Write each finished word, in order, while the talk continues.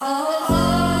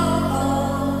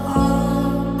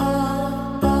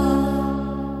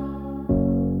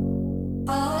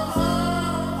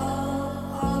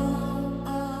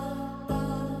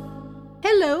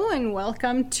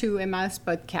welcome to Emma's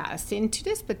podcast. In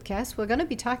today's podcast, we're going to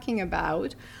be talking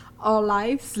about our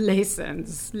life's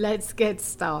lessons. Let's get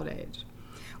started.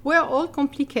 We're all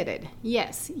complicated.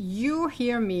 Yes, you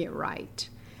hear me right.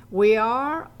 We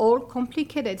are all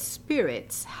complicated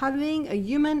spirits having a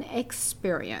human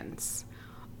experience.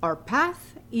 Our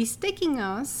path is taking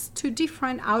us to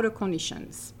different outer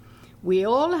conditions. We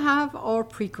all have our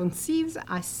preconceived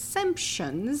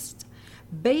assumptions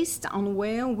based on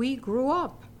where we grew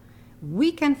up.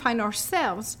 We can find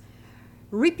ourselves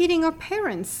repeating our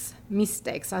parents'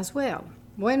 mistakes as well.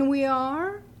 When we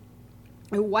are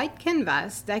a white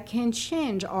canvas that can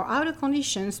change our outer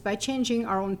conditions by changing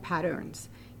our own patterns.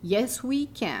 Yes, we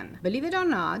can. Believe it or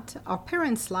not, our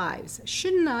parents' lives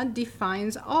should not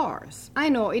define ours. I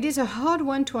know it is a hard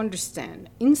one to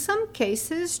understand. In some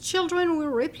cases, children will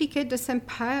replicate the same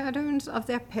patterns of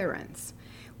their parents.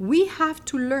 We have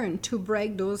to learn to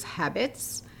break those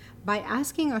habits by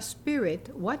asking our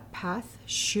spirit what path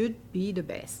should be the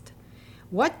best.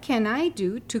 What can I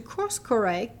do to course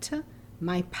correct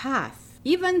my path?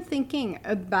 Even thinking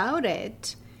about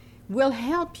it will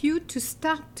help you to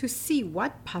start to see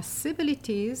what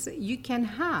possibilities you can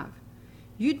have.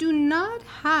 You do not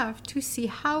have to see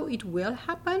how it will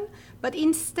happen, but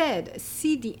instead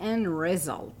see the end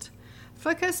result.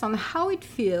 Focus on how it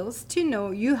feels to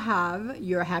know you have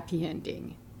your happy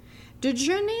ending. The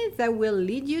journey that will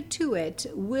lead you to it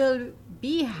will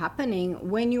be happening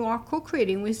when you are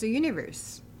co-creating with the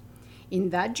universe. In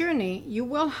that journey, you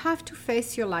will have to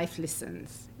face your life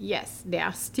lessons. Yes, they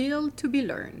are still to be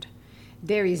learned.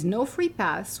 There is no free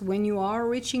pass when you are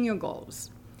reaching your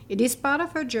goals. It is part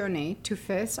of our journey to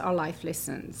face our life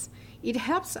lessons. It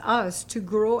helps us to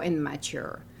grow and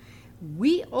mature.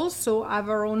 We also have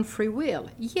our own free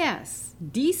will. Yes,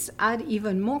 these add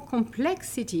even more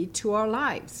complexity to our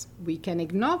lives. We can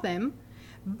ignore them,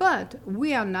 but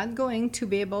we are not going to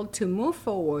be able to move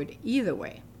forward either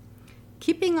way.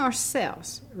 Keeping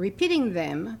ourselves, repeating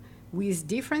them with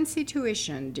different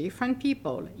situations, different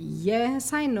people,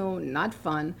 yes, I know, not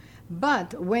fun,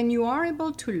 but when you are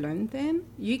able to learn them,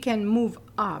 you can move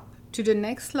up to the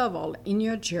next level in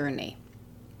your journey.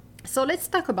 So let's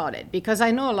talk about it, because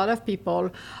I know a lot of people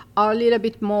are a little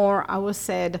bit more, I would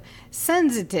say,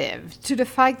 sensitive to the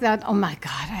fact that, oh my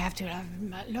God, I have to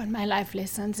learn my life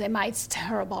lessons. Emma, it's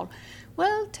terrible.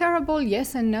 Well, terrible,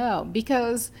 yes and no,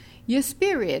 because your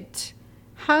spirit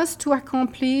has to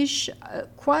accomplish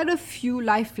quite a few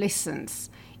life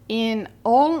lessons in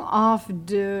all of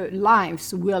the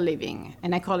lives we're living.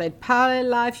 And I call it parallel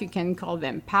life, you can call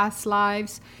them past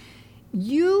lives.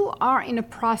 You are in a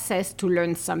process to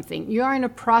learn something. You are in a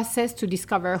process to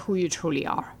discover who you truly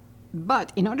are.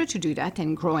 But in order to do that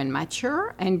and grow and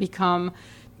mature and become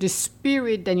the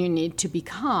spirit that you need to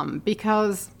become,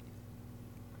 because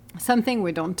something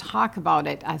we don't talk about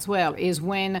it as well is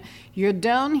when you're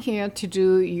down here to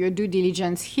do your due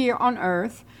diligence here on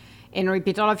earth and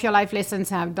repeat all of your life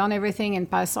lessons, have done everything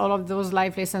and pass all of those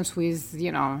life lessons with,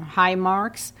 high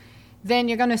marks, then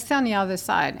you're going to stay on the other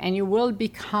side and you will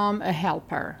become a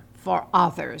helper for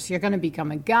others. You're going to become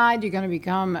a guide, you're going to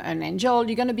become an angel,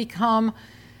 you're going to become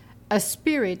a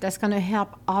spirit that's going to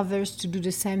help others to do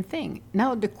the same thing.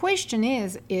 Now, the question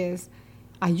is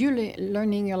are you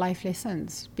learning your life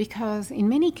lessons? Because in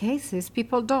many cases,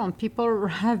 people don't. People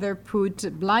rather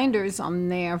put blinders on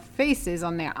their faces,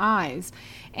 on their eyes,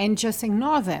 and just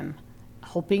ignore them,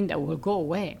 hoping they will go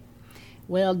away.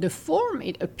 Well, the form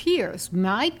it appears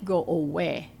might go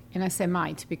away. And I say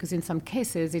might because in some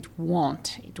cases it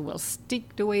won't. It will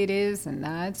stick the way it is, and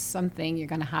that's something you're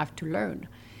going to have to learn.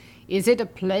 Is it a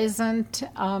pleasant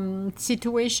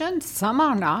situation? Some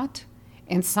are not,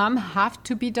 and some have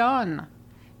to be done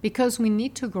because we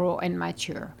need to grow and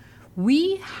mature.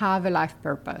 We have a life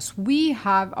purpose. We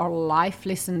have our life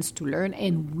lessons to learn,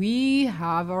 and we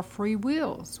have our free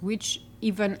wills, which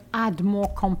even add more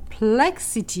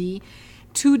complexity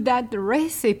to that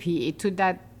recipe, to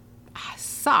that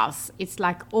sauce. It's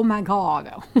like, oh my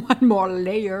God, one more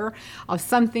layer of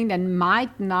something that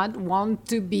might not want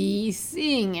to be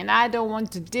seen, and I don't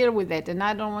want to deal with it, and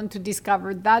I don't want to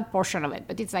discover that portion of it.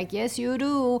 But it's like, yes, you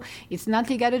do. It's not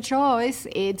you got a choice.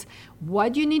 It's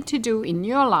what you need to do in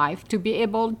your life to be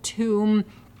able to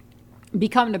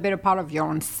become the better part of your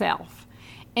own self.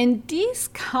 And this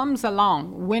comes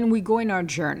along when we go in our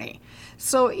journey.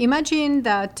 So imagine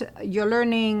that you're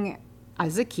learning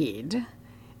as a kid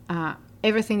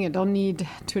everything you don't need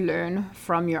to learn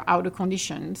from your outer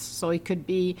conditions. So it could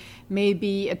be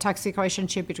maybe a toxic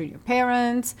relationship between your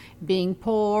parents, being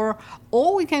poor,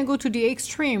 or we can go to the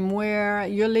extreme where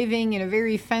you're living in a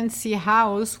very fancy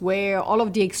house where all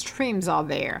of the extremes are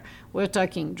there, We're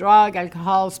talking drug,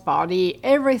 alcohol, party,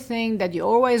 everything that you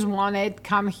always wanted,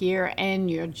 come here and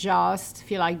you just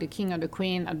feel like the king or the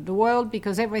queen of the world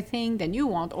because everything that you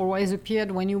want always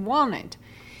appeared when you want it.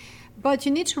 But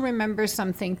you need to remember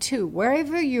something too.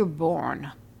 Wherever you're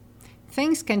born,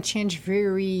 things can change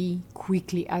very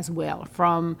quickly as well,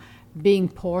 from being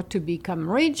poor to become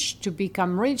rich, to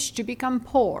become rich to become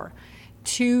poor,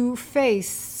 to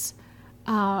face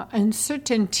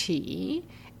uncertainty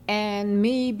and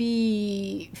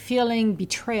maybe feeling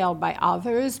betrayal by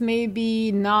others,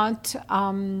 maybe not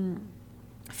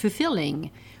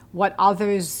fulfilling what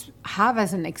others have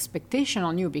as an expectation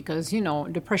on you because, you know,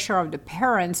 the pressure of the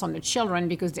parents on the children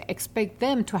because they expect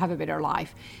them to have a better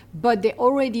life. But they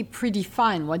already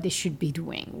predefine what they should be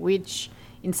doing, which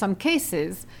in some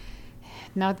cases,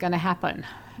 not going to happen.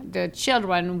 The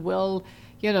children will,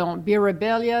 you know, be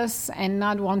rebellious and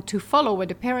not want to follow what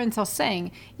the parents are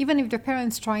saying, even if the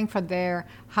parents are trying for their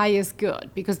highest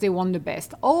good because they want the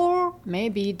best. Or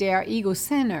maybe they are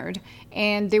ego-centered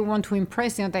and they want to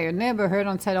impress the entire neighborhood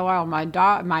and say, oh, well,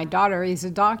 my daughter is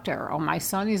a doctor or my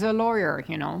son is a lawyer,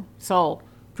 you know, so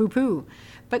poo-poo.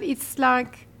 But it's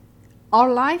like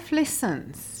our life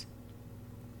lessons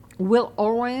will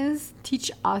always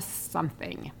teach us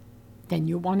something. Then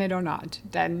you want it or not,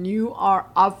 then you are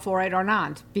up for it or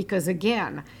not. Because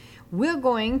again, we're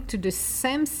going to the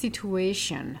same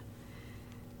situation.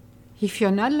 If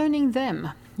you're not learning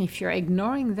them, if you're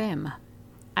ignoring them,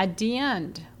 at the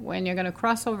end, when you're going to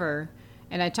cross over,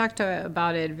 and I talked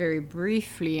about it very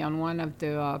briefly on one of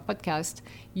the podcasts,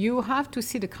 you have to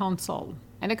see the council.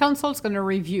 And the council is going to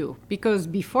review. Because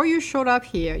before you showed up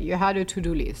here, you had a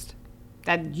to-do list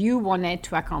that you wanted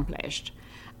to accomplish.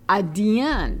 At the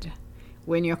end,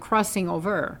 when you're crossing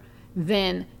over,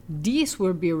 then this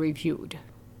will be reviewed.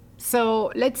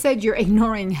 So let's say you're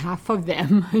ignoring half of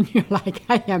them and you're like,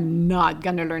 I am not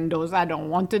going to learn those. I don't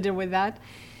want to deal with that.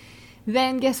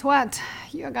 Then guess what?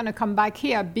 You're going to come back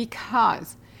here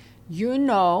because you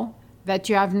know that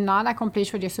you have not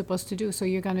accomplished what you're supposed to do. So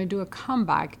you're going to do a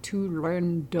comeback to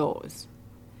learn those.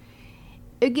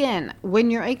 Again, when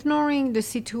you're ignoring the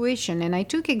situation, and I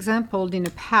took examples in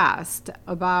the past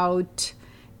about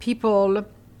people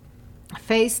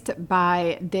faced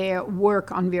by their work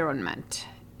environment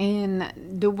and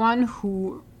the one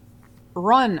who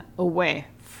run away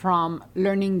from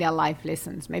learning their life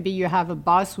lessons. Maybe you have a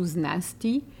boss who's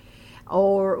nasty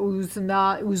or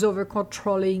who's over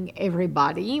controlling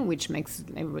everybody, which makes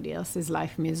everybody else's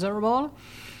life miserable.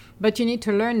 But you need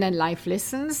to learn the life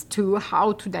lessons to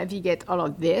how to navigate all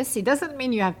of this. It doesn't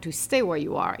mean you have to stay where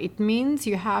you are. It means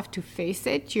you have to face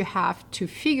it. You have to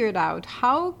figure it out.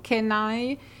 How can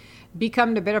I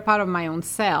become the better part of my own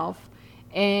self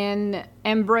and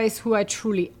embrace who I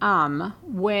truly am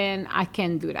when I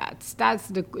can do that? That's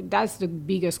the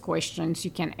biggest questions you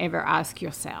can ever ask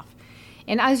yourself.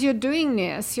 And as you're doing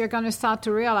this, you're going to start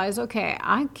to realize, okay,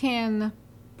 I can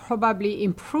probably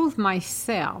improve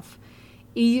myself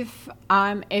if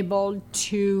I'm able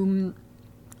to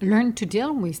learn to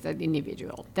deal with that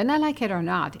individual, then I like it or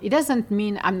not. It doesn't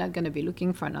mean I'm not going to be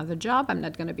looking for another job. I'm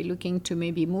not going to be looking to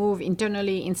maybe move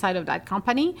internally inside of that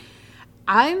company.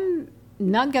 I'm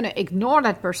not going to ignore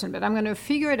that person, but I'm going to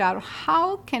figure it out.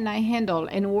 How can I handle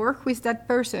and work with that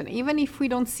person, even if we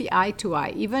don't see eye to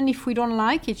eye, even if we don't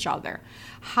like each other?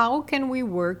 How can we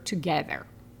work together?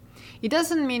 It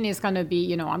doesn't mean it's going to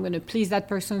be, I'm going to please that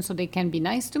person so they can be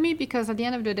nice to me, because at the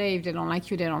end of the day, if they don't like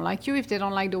you, they don't like you. If they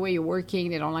don't like the way you're working,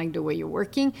 they don't like the way you're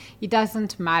working. It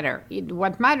doesn't matter.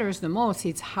 What matters the most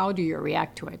is how do you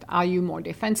react to it? Are you more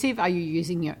defensive? Are you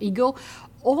using your ego?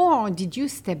 Or did you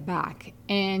step back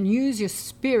and use your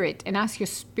spirit and ask your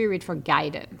spirit for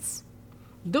guidance?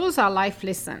 Those are life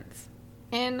lessons.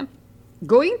 And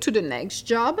going to the next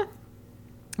job,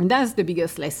 that's the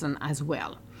biggest lesson as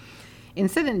well.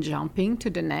 Instead of jumping to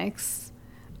the next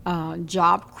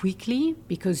job quickly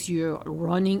because you're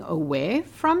running away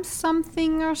from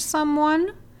something or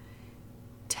someone,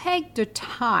 take the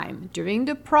time during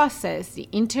the process, the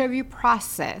interview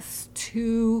process,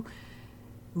 to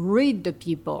read the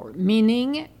people.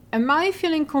 Meaning, am I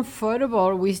feeling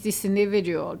comfortable with this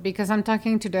individual because I'm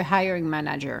talking to the hiring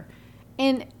manager?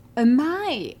 And am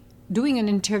I doing an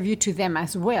interview to them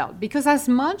as well? Because as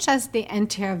much as they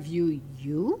interview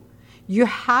you, you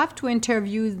have to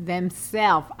interview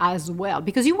themselves as well,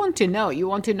 because you want to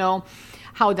know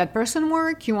how that person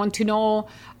works. You want to know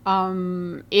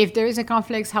if there is a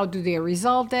conflict, how do they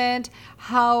resolve it,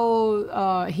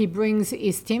 how he brings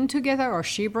his team together or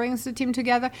she brings the team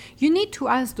together. You need to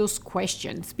ask those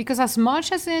questions, because as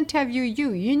much as they interview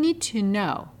you, you need to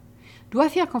know Do I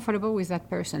feel comfortable with that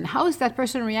person? How is that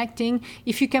person reacting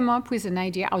if you come up with an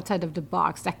idea outside of the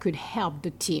box that could help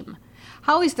the team?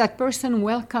 How is that person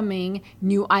welcoming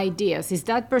new ideas? Is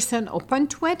that person open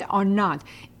to it or not?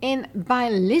 And by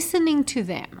listening to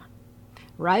them,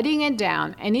 writing it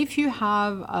down, and if you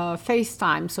have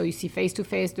FaceTime, so you see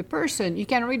face-to-face the person, you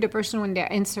can read the person when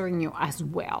they're answering you as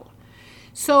well.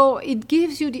 So it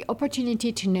gives you the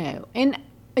opportunity to know. And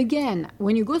again,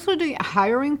 when you go through the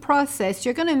hiring process,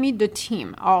 you're going to meet the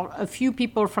team or a few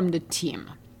people from the team.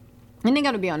 And they're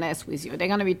going to be honest with you. They're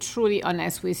going to be truly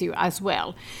honest with you as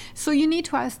well. So you need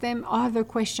to ask them other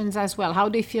questions as well. How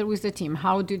they feel with the team?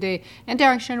 How do they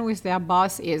interaction with their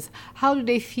boss is? How do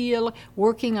they feel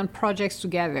working on projects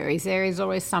together? Is there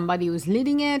always somebody who's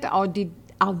leading it, or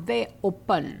are they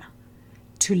open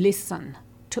to listen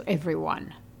to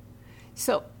everyone?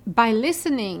 So by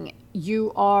listening,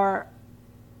 you are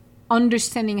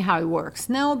understanding how it works.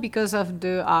 Now, because of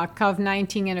the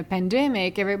COVID-19 and a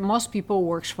pandemic, most people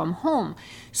work from home.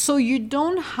 So you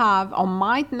don't have or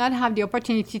might not have the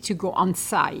opportunity to go on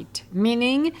site,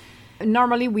 meaning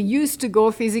normally we used to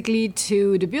go physically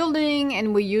to the building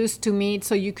and we used to meet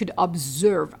so you could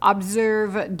observe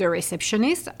the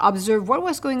receptionist, observe what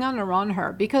was going on around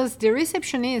her, because the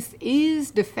receptionist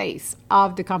is the face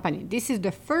of the company. This is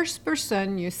the first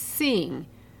person you're seeing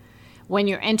when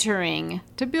you're entering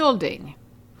the building.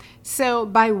 So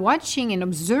by watching and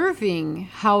observing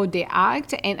how they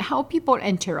act and how people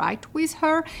interact with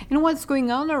her and what's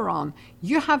going on around,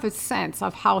 you have a sense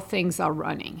of how things are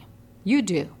running. You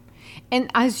do. And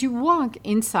as you walk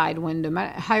inside, when the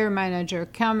hiring manager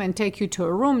come and take you to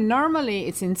a room, normally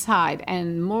it's inside,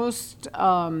 and most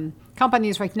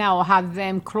companies right now have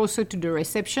them closer to the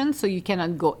reception so you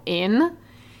cannot go in.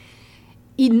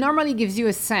 It normally gives you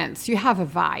a sense. You have a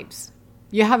vibes.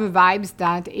 You have a vibes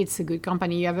that it's a good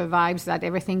company. You have a vibes that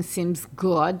everything seems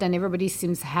good and everybody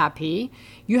seems happy.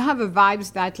 You have a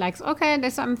vibes that like, okay,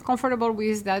 I'm comfortable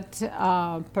with that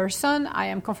person. I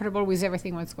am comfortable with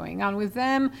everything what's going on with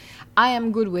them. I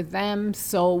am good with them,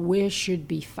 so we should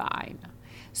be fine.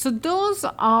 So those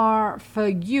are for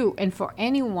you and for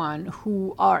anyone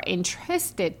who are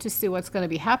interested to see what's going to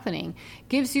be happening.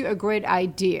 Gives you a great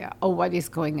idea of what is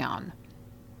going on.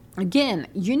 Again,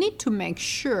 you need to make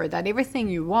sure that everything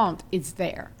you want is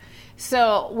there.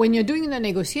 So when you're doing the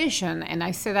negotiation, and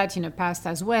I said that in the past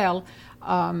as well,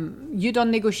 you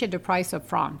don't negotiate the price up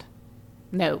front.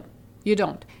 No, you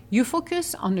don't. You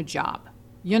focus on the job.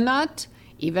 You're not,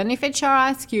 even if HR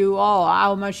asks you,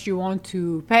 how much you want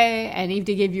to pay, and if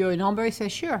they give you a number, you say,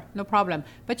 sure, no problem.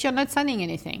 But you're not signing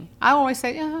anything. I always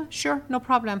say, sure, no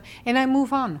problem. And I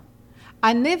move on.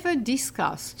 I never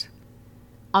discussed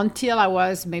until I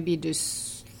was maybe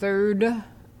this third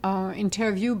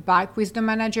interview back with the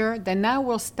manager. Then I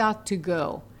will start to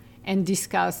go and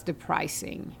discuss the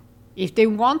pricing. If they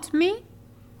want me,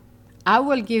 I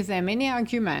will give them any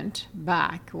argument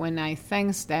back when I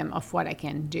thank them of what I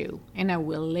can do, and I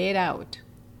will lay it out.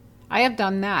 I have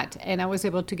done that, and I was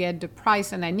able to get the price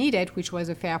that I needed, which was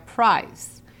a fair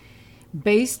price,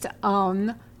 based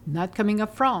on not coming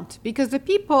up front. Because the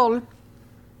people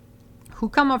who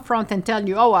come up front and tell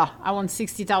you, I want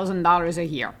 $60,000 a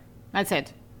year. That's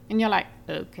it. And you're like,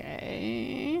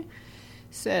 okay.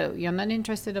 So you're not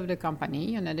interested of the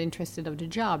company. You're not interested of the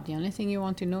job. The only thing you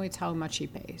want to know is how much he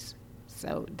pays.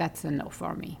 So that's a no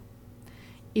for me.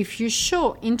 If you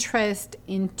show interest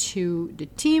into the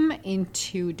team,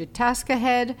 into the task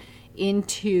ahead,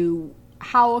 into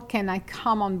how can I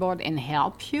come on board and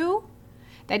help you,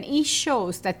 then it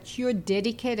shows that you're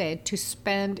dedicated to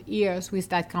spend years with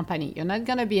that company. You're not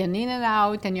going to be an in and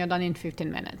out and you're done in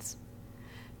 15 minutes.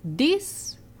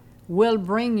 This will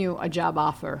bring you a job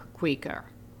offer quicker,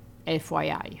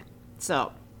 FYI.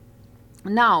 So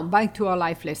now back to our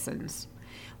life lessons.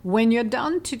 When you're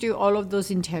done to do all of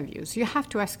those interviews, you have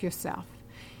to ask yourself,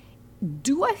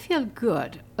 do I feel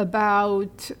good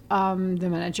about the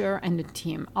manager and the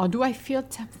team? Or do I feel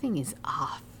something is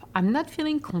off? I'm not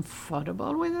feeling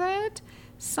comfortable with it.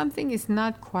 Something is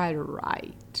not quite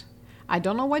right. I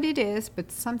don't know what it is, but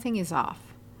something is off.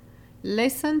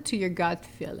 Listen to your gut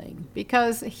feeling,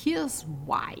 because here's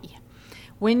why.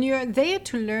 When you're there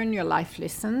to learn your life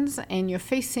lessons and you're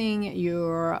facing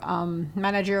your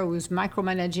manager who's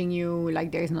micromanaging you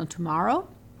like there is no tomorrow,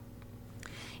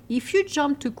 if you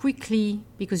jump too quickly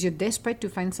because you're desperate to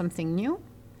find something new,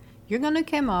 you're going to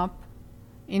come up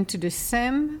into the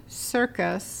same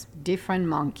circus, different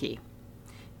monkey.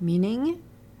 Meaning,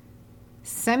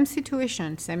 same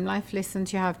situation, same life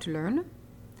lessons you have to learn,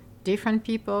 different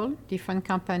people, different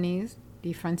companies,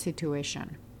 different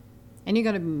situation. And you're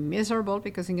going to be miserable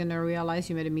because you're going to realize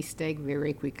you made a mistake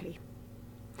very quickly.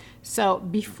 So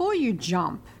before you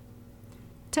jump,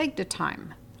 take the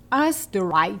time, ask the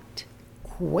right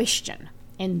question.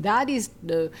 And that is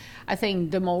I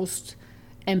think, the most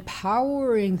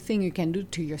empowering thing you can do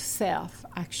to yourself,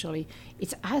 actually.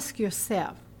 It's ask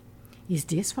yourself, is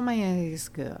this for my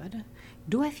highest good?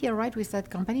 Do I feel right with that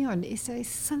company, or is there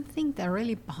something that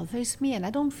really bothers me and I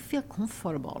don't feel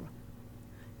comfortable?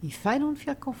 If I don't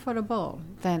feel comfortable,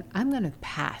 then I'm going to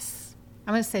pass.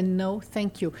 I'm going to say, no,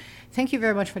 thank you. Thank you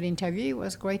very much for the interview. It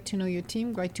was great to know your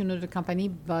team, great to know the company,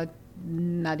 but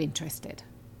not interested.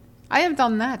 I have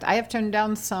done that. I have turned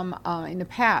down some, in the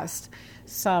past,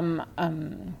 some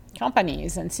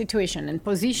companies and situation and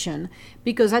position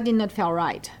because I did not feel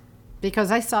right.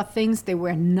 Because I saw things that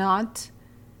were not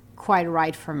quite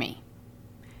right for me.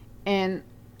 And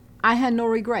I had no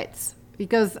regrets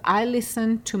because I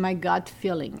listened to my gut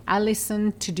feeling. I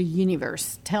listened to the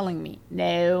universe telling me,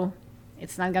 no,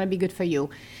 it's not going to be good for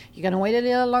you. You're going to wait a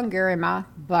little longer, Emma,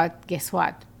 but guess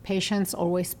what? Patience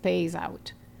always pays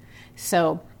out.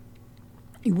 So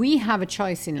we have a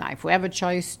choice in life. We have a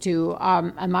choice to,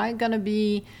 am I going to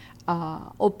be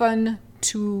open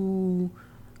to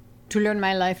learn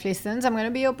my life lessons? I'm going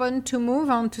to be open to move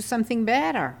on to something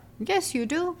better. Yes, you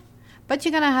do. But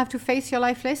you're going to have to face your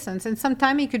life lessons. And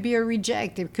sometimes it could be a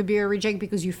reject. It could be a reject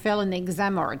because you failed an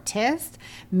exam or a test.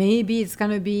 Maybe it's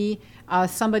going to be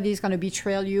somebody's going to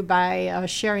betray you by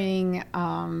sharing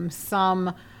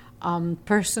some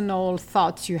personal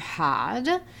thoughts you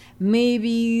had.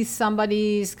 Maybe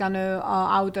somebody's going to,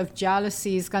 out of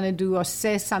jealousy, is going to do or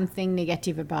say something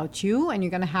negative about you, and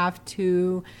you're going to have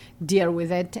to deal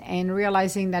with it and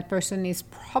realizing that person is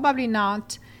probably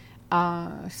not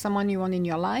someone you want in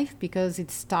your life because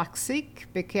it's toxic,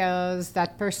 because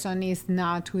that person is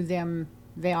not who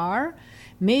they are.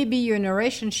 Maybe you're in a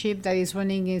relationship that is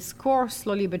running its course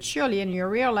slowly but surely, and you're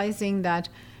realizing that,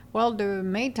 well, the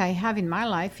mate I have in my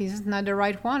life is not the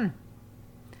right one.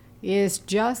 Is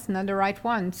just not the right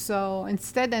one. So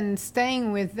instead of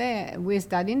staying with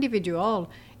that individual,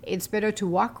 it's better to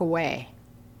walk away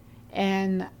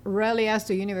and really ask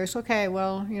the universe, okay,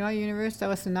 well, universe, that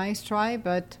was a nice try,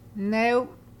 but no,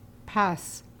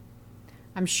 pass.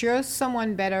 I'm sure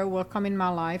someone better will come in my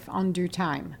life on due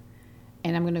time.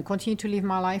 And I'm going to continue to live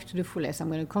my life to the fullest. I'm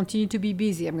going to continue to be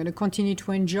busy. I'm going to continue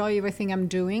to enjoy everything I'm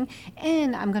doing.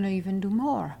 And I'm going to even do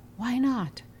more. Why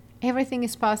not? Everything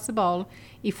is possible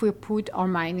if we put our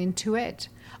mind into it.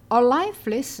 Our life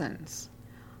lessons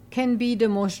can be the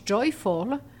most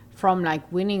joyful, from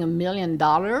like winning $1 million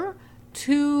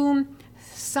to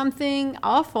something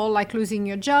awful like losing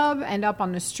your job, end up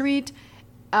on the street,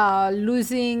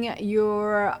 losing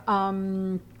your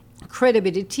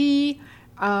credibility,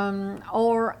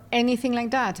 or anything like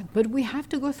that. But we have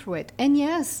to go through it. And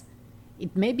yes,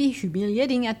 it may be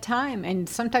humiliating at times, and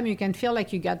sometimes you can feel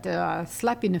like you got a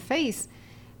slap in the face,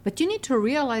 but you need to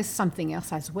realize something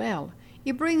else as well.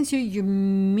 It brings you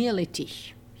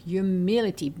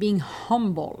humility, being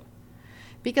humble.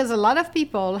 Because a lot of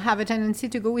people have a tendency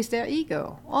to go with their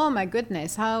ego. Oh my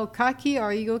goodness, how cocky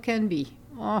our ego can be.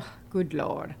 Oh, good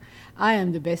Lord, I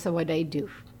am the best at what I do.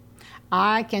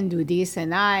 I can do this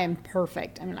and I am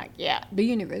perfect. I'm like, yeah, the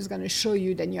universe is going to show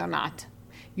you that you're not.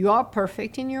 You are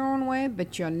perfect in your own way,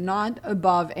 but you're not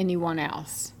above anyone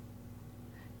else.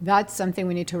 That's something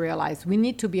we need to realize. We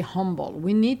need to be humble.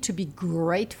 We need to be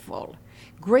grateful.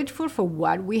 Grateful for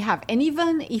what we have. And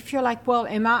even if you're like, well,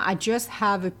 Emma, I just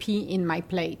have a pea in my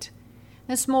plate.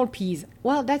 A small peas.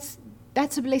 Well, that's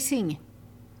a blessing.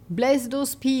 Bless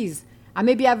those peas. I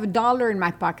maybe have $1 in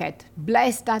my pocket.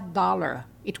 Bless that dollar.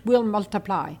 It will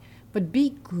multiply. But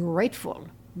be grateful.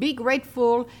 Be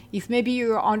grateful if maybe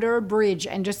you're under a bridge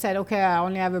and just said, okay, I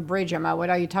only have a bridge, Emma.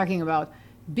 What are you talking about?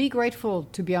 Be grateful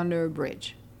to be under a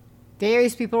bridge. There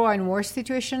is people who are in worse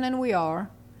situation than we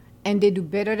are, and they do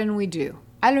better than we do.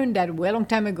 I learned that a long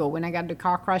time ago when I got the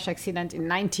car crash accident in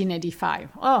 1985.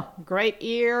 Oh, great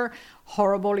year,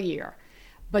 horrible year.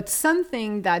 But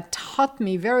something that taught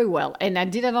me very well, and I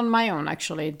did it on my own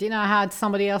actually. I didn't have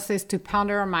somebody else's to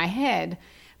ponder on my head,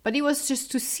 but it was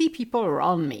just to see people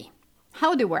around me.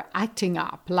 How they were acting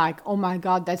up, like, oh my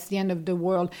God, that's the end of the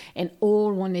world, and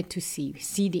all wanted to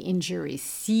see the injuries,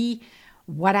 see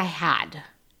what I had.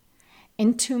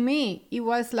 And to me, it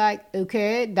was like,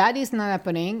 okay, that is not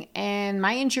happening, and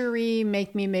my injury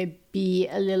make me maybe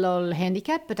a little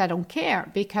handicapped, but I don't care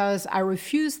because I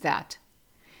refuse that.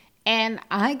 And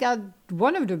I got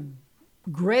one of the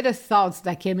greatest thoughts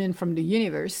that came in from the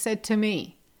universe said to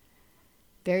me,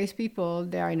 there is people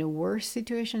that are in a worse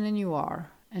situation than you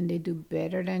are, and they do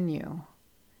better than you,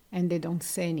 and they don't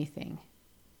say anything.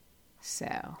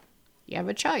 So you have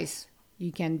a choice.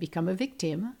 You can become a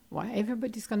victim. Well,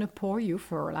 everybody's going to pour you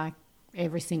for like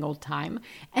every single time,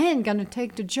 and going to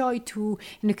take the joy to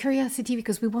and the curiosity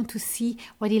because we want to see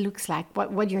what it looks like,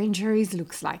 what your injuries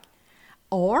looks like.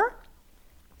 Or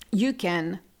you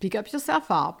can pick up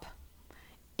yourself up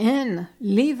and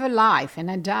live a life and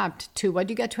adapt to what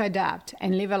you get to adapt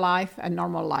and live a life, a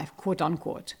normal life, quote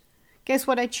unquote. Guess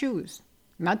what I choose?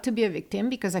 Not to be a victim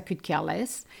because I could care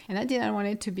less, and I didn't want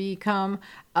it to become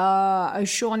a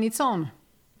show on its own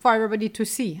for everybody to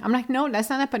see. I'm like, no, that's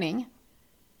not happening.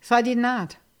 So I did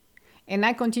not. And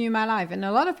I continue my life. And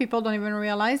a lot of people don't even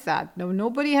realize that. No,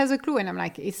 nobody has a clue. And I'm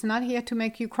like, it's not here to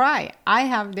make you cry.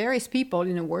 There is people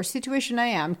in a worse situation I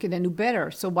am can do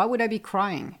better. So why would I be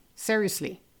crying?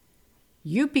 Seriously.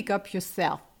 You pick up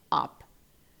yourself up.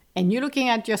 And you're looking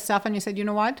at yourself and you said, you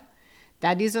know what?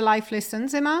 That is a life lesson,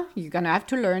 Emma. You're going to have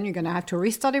to learn. You're going to have to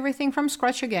restart everything from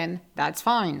scratch again. That's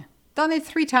fine. Done it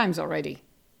 3 times already.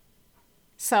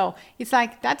 So it's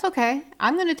like, that's okay.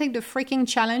 I'm going to take the freaking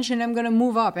challenge and I'm going to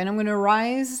move up and I'm going to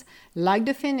rise like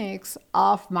the phoenix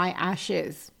off my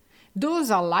ashes. Those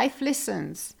are life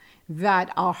lessons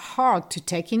that are hard to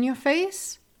take in your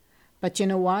face. But you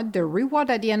know what? The reward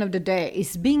at the end of the day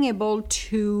is being able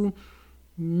to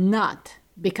not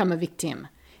become a victim.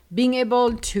 Being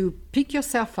able to pick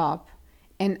yourself up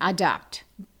and adapt.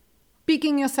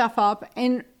 Picking yourself up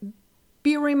and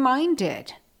be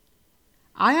reminded.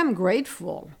 I am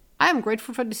grateful. I am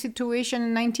grateful for the situation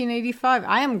in 1985.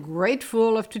 I am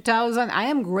grateful of 2000. I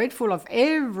am grateful of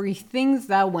everything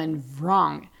that went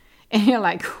wrong. And you're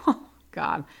like, oh,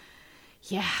 God.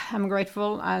 Yeah, I'm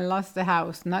grateful. I lost the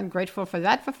house. Not grateful for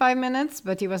that for 5 minutes,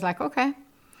 but he was like, okay,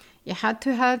 it had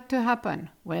to happen.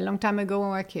 Way a long time ago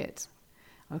when we were kids.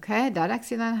 Okay, that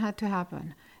accident had to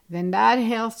happen. Then that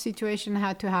health situation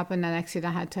had to happen. That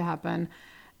accident had to happen.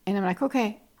 And I'm like,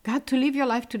 okay, got to live your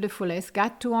life to the fullest.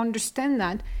 Got to understand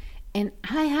that. And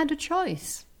I had a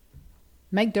choice.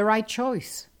 Make the right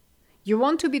choice. You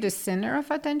want to be the center of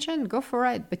attention? Go for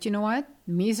it. But you know what?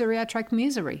 Misery attracts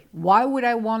misery. Why would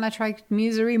I want to attract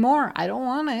misery more? I don't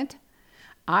want it.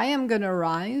 I am going to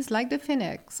rise like the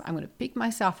phoenix. I'm going to pick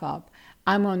myself up.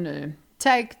 I'm going to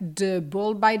take the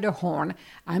bull by the horn.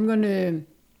 I'm going to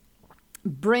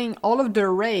bring all of the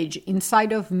rage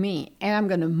inside of me and I'm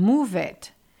going to move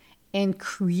it and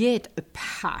create a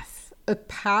path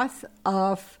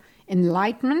of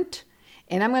enlightenment.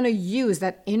 And I'm going to use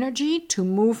that energy to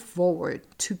move forward,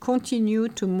 to continue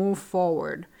to move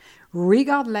forward,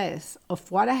 regardless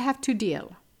of what I have to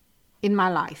deal in my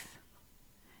life.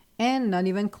 And not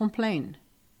even complain,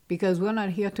 because we're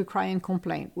not here to cry and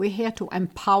complain. We're here to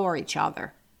empower each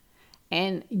other.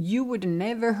 And you would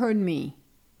never heard me,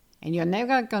 and you're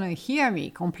never going to hear me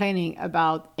complaining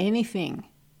about anything.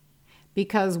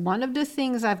 Because one of the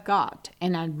things I've got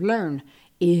and I've learned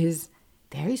is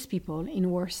there is people in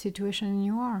worse situation than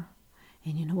you are.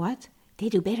 And you know what? They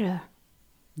do better.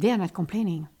 They are not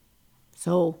complaining.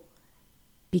 So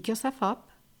pick yourself up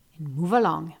and move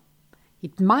along.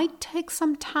 It might take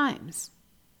some time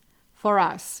for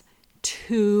us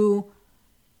to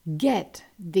get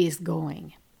this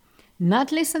going.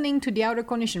 Not listening to the outer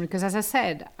condition, because as I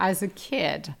said, as a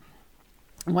kid,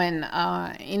 when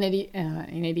in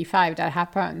 85 that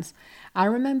happens, I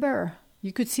remember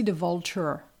you could see the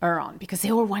vulture around because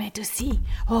they all wanted to see.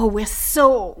 Oh,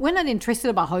 we're not interested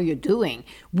about how you're doing.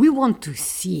 We want to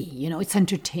see, it's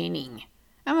entertaining.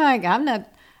 I'm like, I'm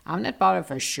not part of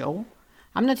a show.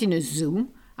 I'm not in a zoo.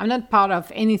 I'm not part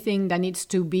of anything that needs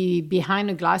to be behind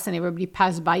a glass and everybody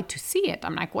pass by to see it.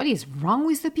 I'm like, what is wrong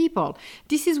with the people?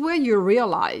 This is where you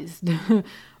realize,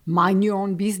 mind your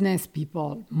own business,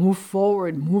 people. Move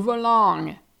forward, move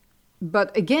along.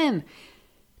 But again,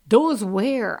 those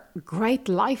were great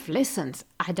life lessons.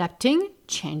 Adapting,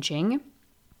 changing,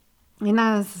 and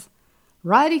as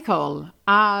radical,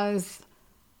 as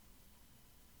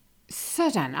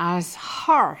sudden, as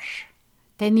harsh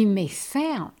than it may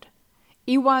sound,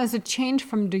 it was a change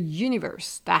from the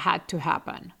universe that had to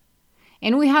happen.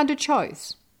 And we had a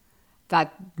choice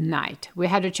that night. We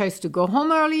had a choice to go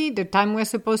home early, the time we're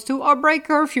supposed to, or break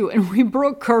curfew. And we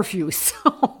broke curfew.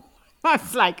 So I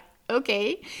was like,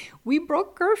 okay, we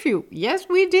broke curfew. Yes,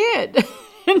 we did.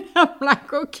 And I'm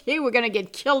like, okay, we're going to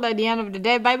get killed at the end of the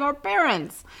day by our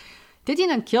parents. They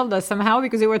didn't kill us somehow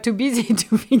because they were too busy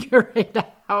to figure it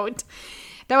out.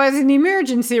 That was an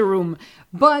emergency room.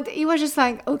 But it was just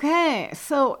like, okay,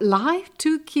 so life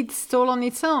took its toll on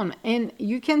its own. And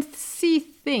you can see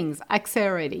things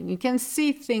accelerating. You can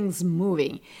see things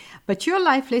moving. But your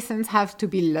life lessons have to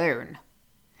be learned.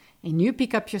 And you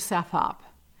pick up yourself up.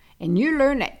 And you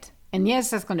learn it. And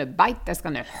yes, that's going to bite. That's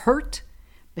going to hurt.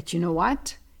 But you know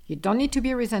what? You don't need to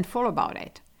be resentful about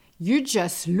it. You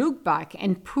just look back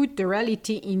and put the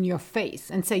reality in your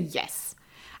face and say, yes,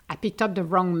 I picked up the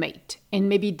wrong mate. And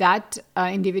maybe that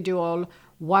individual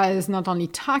was not only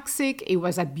toxic, it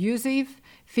was abusive,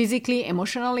 physically,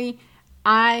 emotionally.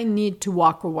 I need to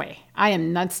walk away. I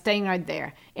am not staying right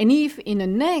there. And if in the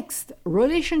next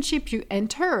relationship you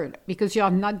entered, because you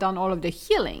have not done all of the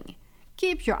healing,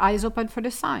 keep your eyes open for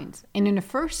the signs. And in the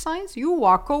first signs, you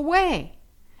walk away.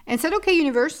 And said, okay,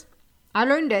 universe, I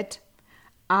learned it.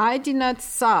 I did not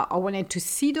saw. I wanted to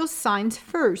see those signs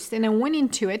first, and I went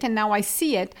into it, and now I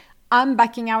see it. I'm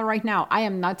backing out right now. I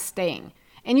am not staying.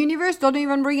 And universe, don't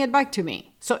even bring it back to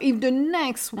me. So if the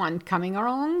next one coming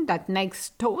along, that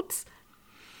next thoughts,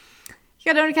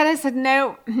 you gotta look at it and say,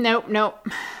 no.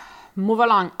 Move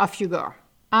along, off you go.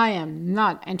 I am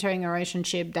not entering a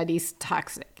relationship that is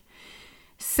toxic.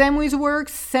 Same with work,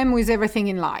 same with everything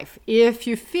in life. If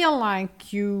you feel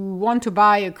like you want to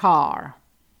buy a car,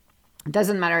 it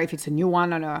doesn't matter if it's a new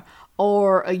one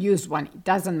or a used one. It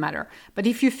doesn't matter. But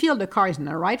if you feel the car is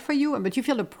not right for you, but you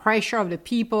feel the pressure of the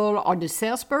people or the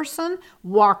salesperson,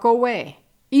 walk away.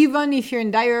 Even if you're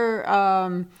in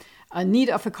dire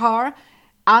need of a car,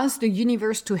 ask the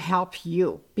universe to help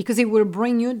you because it will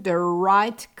bring you the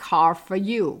right car for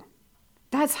you.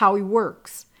 That's how it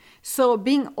works. So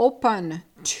being open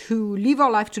to live our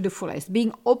life to the fullest,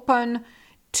 being open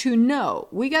to know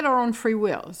we got our own free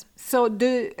wills. So at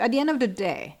the end of the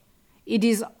day, it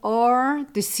is our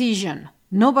decision,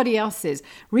 nobody else's,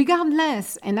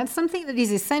 regardless, and that's something that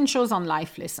is essential on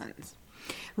life lessons,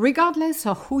 regardless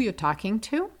of who you're talking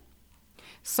to.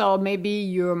 So maybe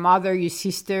your mother, your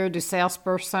sister, the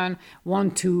salesperson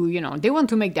want to, they want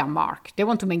to make their mark. They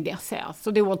want to make their sales. So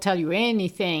they will tell you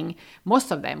anything. Most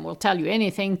of them will tell you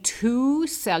anything to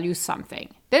sell you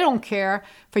something. They don't care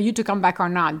for you to come back or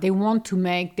not. They want to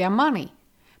make their money.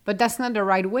 But that's not the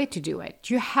right way to do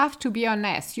it. You have to be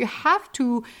honest. You have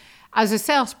to, as a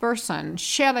salesperson,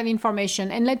 share that information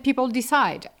and let people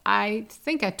decide. I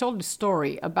think I told the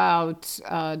story about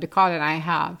the car that I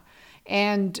have.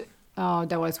 And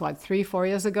that was 3-4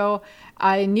 years ago.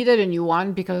 I needed a new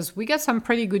one because we got some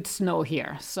pretty good snow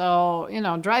here. So,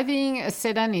 driving a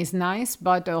sedan is nice,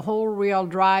 but a all-wheel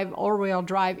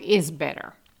drive is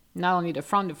better. Not only the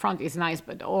front is nice,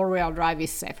 but the all-wheel drive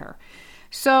is safer.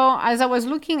 So as I was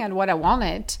looking at what I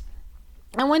wanted,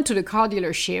 I went to the car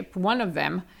dealership, one of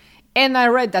them, and I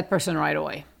read that person right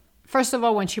away. First of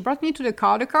all, when she brought me to the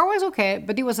car was okay,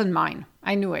 but it wasn't mine.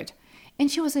 I knew it.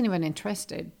 And she wasn't even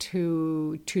interested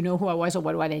to know who I was or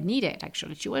what I needed,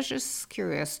 actually. She was just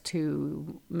curious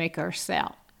to make her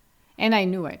sell. And I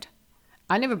knew it.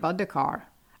 I never bought the car.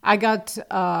 I got,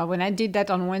 when I did that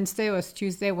on Wednesday, it was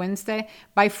Tuesday, Wednesday.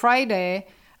 By Friday,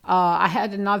 I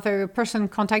had another person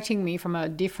contacting me from a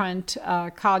different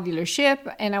car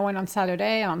dealership. And I went on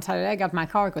Saturday. And on Saturday, I got my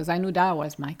car because I knew that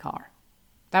was my car.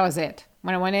 That was it.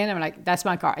 When I went in, I'm like, that's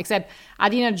my car. Except I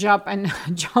didn't jump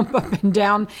up and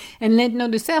down and let know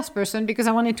the salesperson because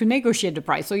I wanted to negotiate the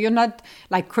price. So you're not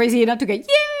like crazy enough to go, yeah,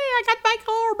 I got my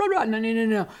car, blah, blah.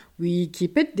 No. We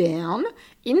keep it down.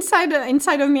 Inside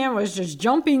of me, I was just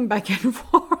jumping back and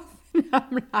forth. And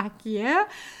I'm like, yeah.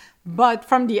 But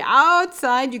from the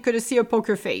outside, you could see a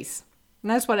poker face. And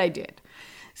that's what I did.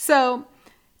 So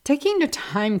taking the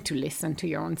time to listen to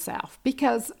your own self,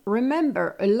 because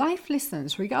remember, a life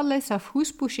lessons, regardless of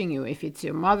who's pushing you, if it's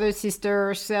your mother,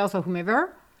 sister, sales, or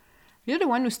whomever, you're the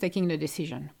one who's taking the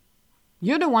decision.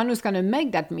 You're the one who's going to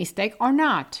make that mistake or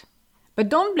not. But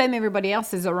don't blame everybody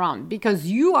else around, because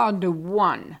you are the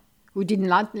one who did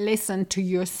not listen to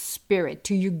your spirit,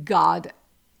 to your God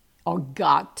or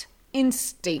gut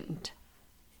instinct,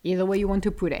 either way you want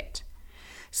to put it.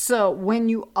 So when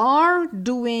you are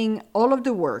doing all of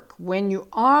the work, when you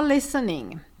are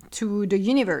listening to the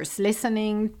universe,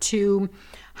 listening to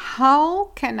how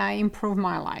can I improve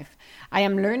my life? I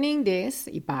am learning this.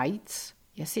 It bites.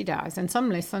 Yes, it does. And some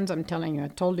lessons, I'm telling you, I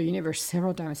told the universe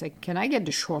several times, like, can I get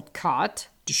the shortcut,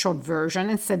 the short version,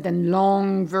 instead of the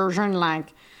long version, like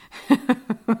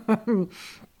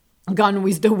Gone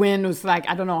with the Wind was like,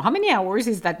 I don't know, how many hours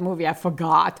is that movie? I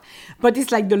forgot. But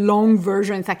it's like the long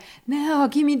version. It's like, no,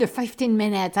 give me the 15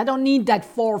 minutes. I don't need that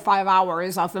 4 or 5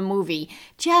 hours of a movie.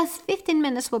 Just 15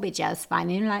 minutes will be just fine.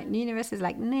 And like, the universe is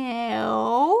like,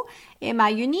 no,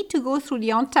 Emma, you need to go through the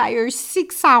entire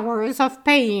 6 hours of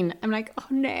pain. I'm like, oh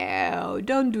no,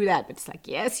 don't do that. But it's like,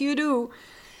 yes, you do.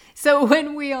 So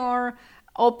when we are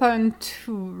open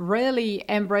to really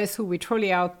embrace who we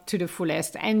truly are to the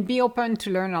fullest and be open to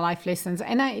learn our life lessons.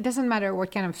 And it doesn't matter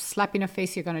what kind of slap in the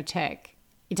face you're going to take.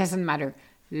 It doesn't matter.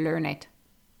 Learn it.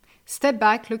 step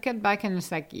back, look at back, and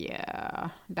it's like, yeah,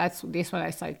 that's this when I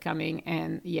started coming.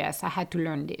 And yes, I had to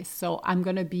learn this. So I'm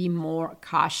going to be more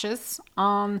cautious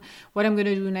on what I'm going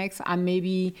to do next. I'm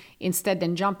maybe instead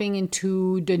than jumping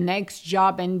into the next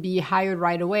job and be hired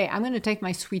right away, I'm going to take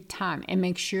my sweet time and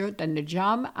make sure that the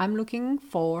job I'm looking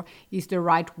for is the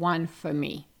right one for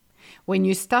me. When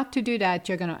you start to do that,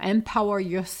 you're going to empower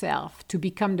yourself to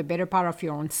become the better part of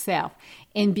your own self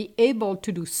and be able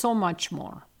to do so much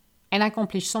more and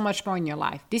accomplish so much more in your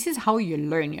life. This is how you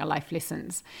learn your life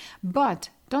lessons. But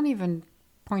don't even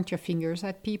point your fingers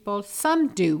at people. Some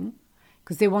do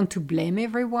because they want to blame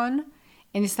everyone.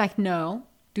 And it's like, no,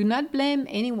 do not blame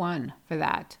anyone for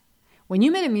that. When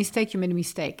you made a mistake, you made a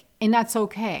mistake. And that's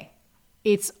okay.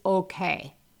 It's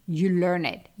okay. You learn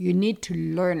it. You need to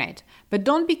learn it. But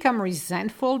don't become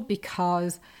resentful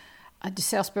because the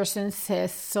salesperson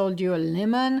sold you a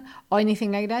lemon or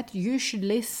anything like that. You should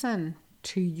listen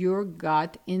to your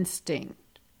gut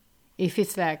instinct. If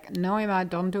it's like, no, Emma,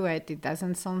 don't do it. It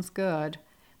doesn't sound good.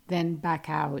 Then back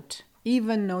out,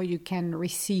 even though you can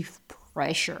receive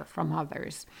pressure from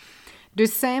others. The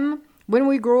same when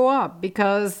we grow up,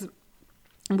 because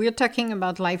we're talking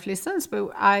about life lessons,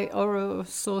 but I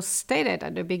also stated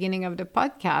at the beginning of the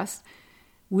podcast,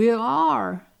 we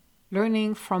are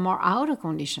learning from our outer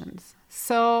conditions.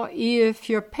 So if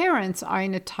your parents are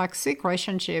in a toxic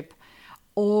relationship,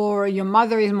 or your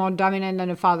mother is more dominant than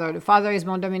the father is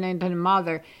more dominant than the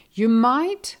mother, you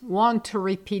might want to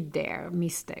repeat their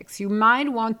mistakes. You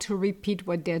might want to repeat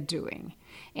what they're doing.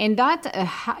 And that's a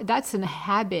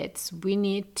habit we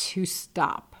need to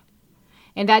stop.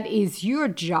 And that is your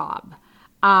job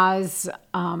as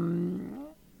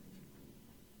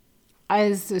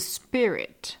a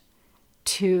spirit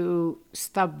to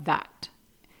stop that.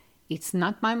 It's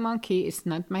not my monkey, it's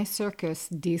not my circus,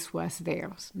 this was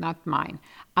theirs, not mine.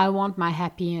 I want my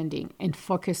happy ending and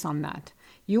focus on that.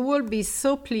 You will be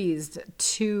so pleased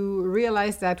to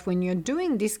realize that when you're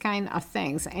doing this kind of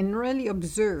things and really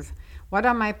observe, what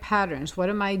are my patterns? What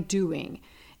am I doing?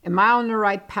 Am I on the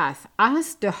right path?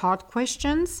 Ask the hard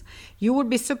questions. You will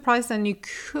be surprised and you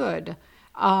could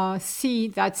see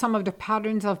that some of the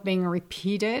patterns are being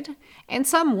repeated and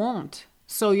some won't.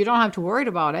 So you don't have to worry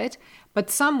about it, but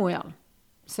some will.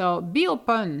 So be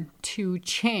open to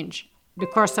change the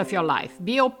course of your life.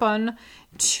 Be open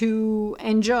to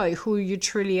enjoy who you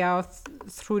truly are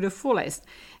through the fullest.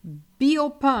 Be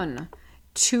open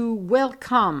to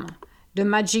welcome the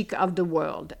magic of the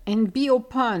world and be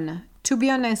open to be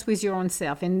honest with your own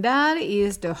self. And that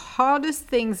is the hardest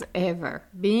things ever,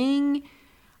 being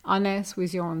honest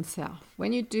with your own self.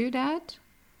 When you do that,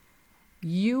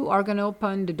 you are going to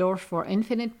open the door for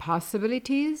infinite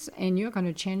possibilities and you're going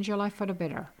to change your life for the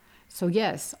better. So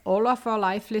yes, all of our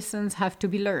life lessons have to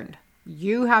be learned.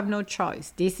 You have no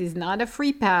choice. This is not a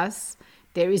free pass.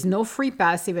 There is no free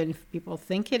pass, even if people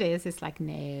think it is. It's like,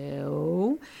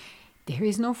 no, there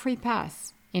is no free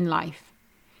pass in life.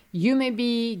 You may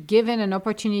be given an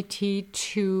opportunity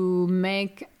to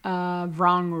make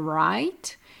wrong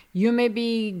right. You may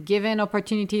be given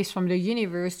opportunities from the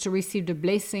universe to receive the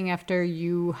blessing after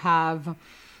you have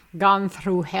gone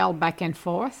through hell back and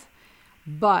forth.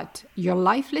 But your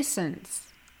life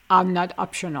lessons are not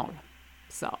optional.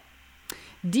 So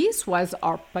this was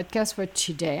our podcast for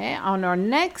today. On our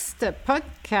next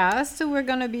podcast, we're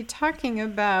going to be talking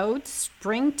about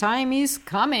springtime is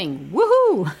coming.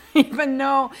 Woohoo! Even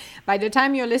though by the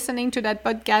time you're listening to that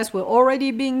podcast, we're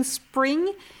already being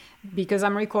spring because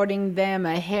I'm recording them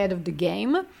ahead of the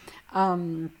game.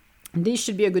 This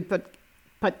should be a good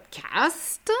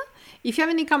podcast. If you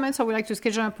have any comments or would like to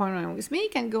schedule an appointment with me, you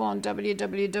can go on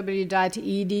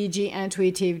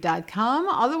www.edgintuitive.com.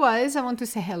 Otherwise, I want to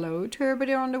say hello to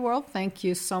everybody around the world. Thank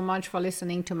you so much for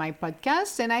listening to my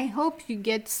podcast. And I hope you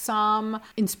get some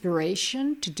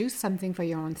inspiration to do something for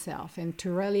your own self and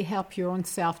to really help your own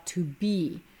self to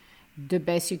be the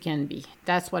best you can be.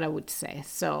 That's what I would say.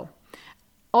 So,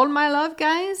 all my love,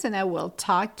 guys, and I will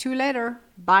talk to you later.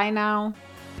 Bye now.